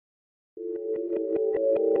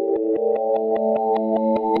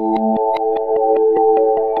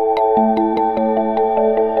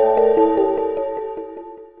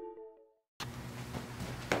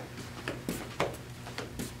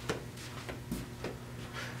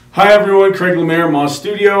Hi everyone, Craig Lamere, Mod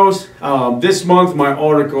Studios. This month my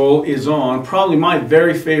article is on probably my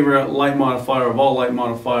very favorite light modifier of all light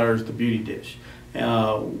modifiers, the beauty dish.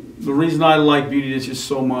 The reason I like beauty dishes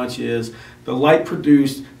so much is the light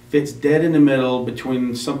produced fits dead in the middle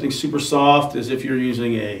between something super soft as if you're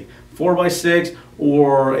using a 4x6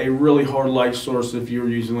 or a really hard light source if you're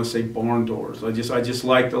using, let's say, barn doors. I just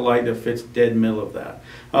like the light that fits dead middle of that.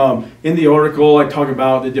 In the article I talk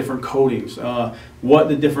about the different coatings, what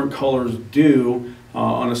the different colors do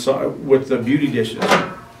with the beauty dishes.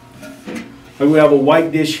 We have a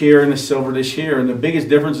white dish here and a silver dish here, and the biggest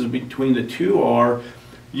differences between the two are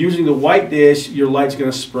using the white dish, your light's going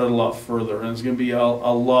to spread a lot further and it's going to be a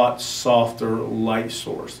lot softer light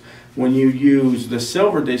source. When you use the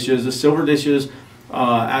silver dishes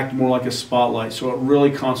act more like a spotlight, so it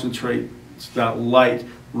really concentrates that light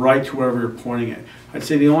right to wherever you're pointing it. I'd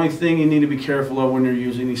say the only thing you need to be careful of when you're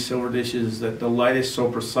using these silver dishes is that the light is so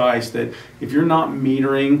precise that if you're not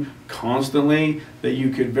metering constantly, that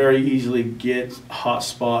you could very easily get hot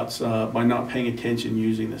spots by not paying attention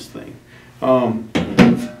using this thing.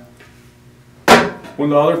 One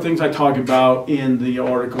of the other things I talk about in the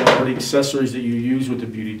article are the accessories that you use with the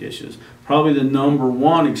beauty dishes. Probably the number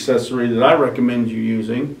one accessory that I recommend you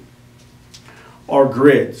using are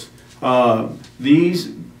grids.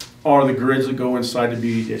 These are the grids that go inside the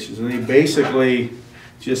beauty dishes, and they basically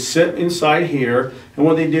just sit inside here, and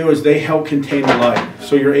what they do is they help contain the light,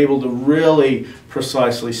 so you're able to really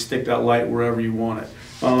precisely stick that light wherever you want it.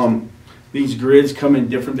 These grids come in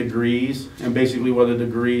different degrees, and basically what the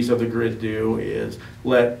degrees of the grid do is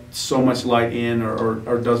let so much light in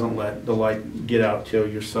or doesn't let the light get out to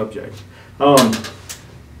your subject.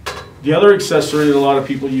 The other accessory that a lot of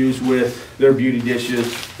people use with their beauty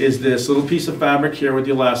dishes is this little piece of fabric here with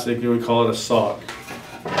the elastic, and we call it a sock.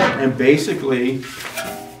 And basically,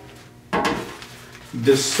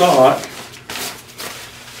 this sock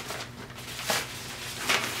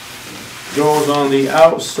goes on the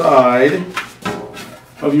outside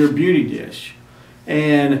of your beauty dish.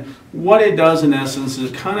 And what it does in essence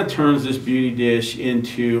is it kind of turns this beauty dish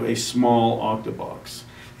into a small octabox.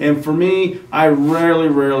 And for me, I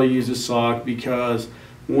rarely use a sock because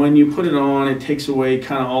when you put it on, it takes away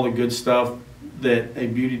kind of all the good stuff that a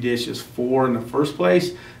beauty dish is for in the first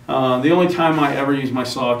place. The only time I ever use my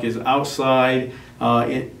sock is outside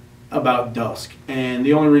about dusk. And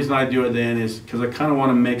the only reason I do it then is because I kind of want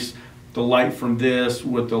to mix the light from this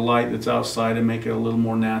with the light that's outside and make it a little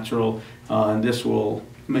more natural. And this will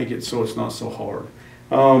make it so it's not so hard.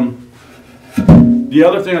 The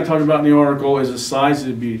other thing I talk about in the article is the size of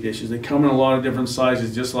the beauty dishes. They come in a lot of different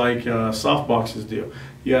sizes, just like soft boxes do.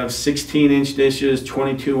 You have 16-inch dishes,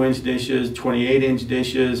 22-inch dishes, 28-inch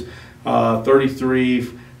dishes, 33,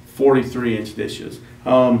 43-inch dishes.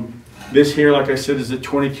 This here, like I said, is a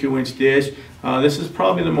 22-inch dish. This is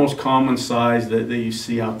probably the most common size that you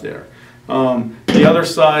see out there. The other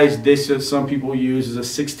size dish that some people use is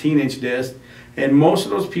a 16-inch dish. And most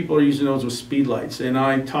of those people are using those with speed lights. And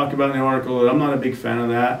I talk about in the article that I'm not a big fan of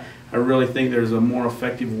that. I really think there's a more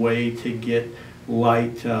effective way to get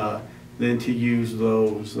light than to use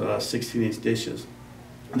those 16-inch dishes.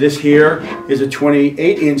 This here is a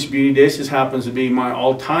 28-inch beauty dish. This happens to be my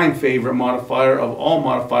all-time favorite modifier of all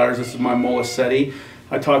modifiers. This is my Modifiers.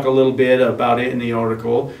 I talk a little bit about it in the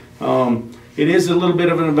article. It is a little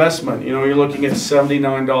bit of an investment. You know, you're looking at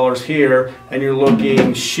 $79 here, and you're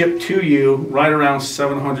looking shipped to you right around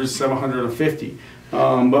 $700,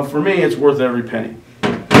 $750. But for me, it's worth every penny.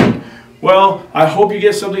 Well, I hope you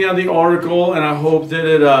get something out of the article, and I hope that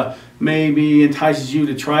it maybe entices you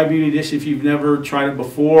to try beauty dish if you've never tried it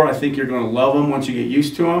before. I think you're going to love them once you get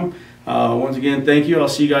used to them. Once again, thank you. I'll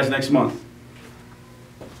see you guys next month.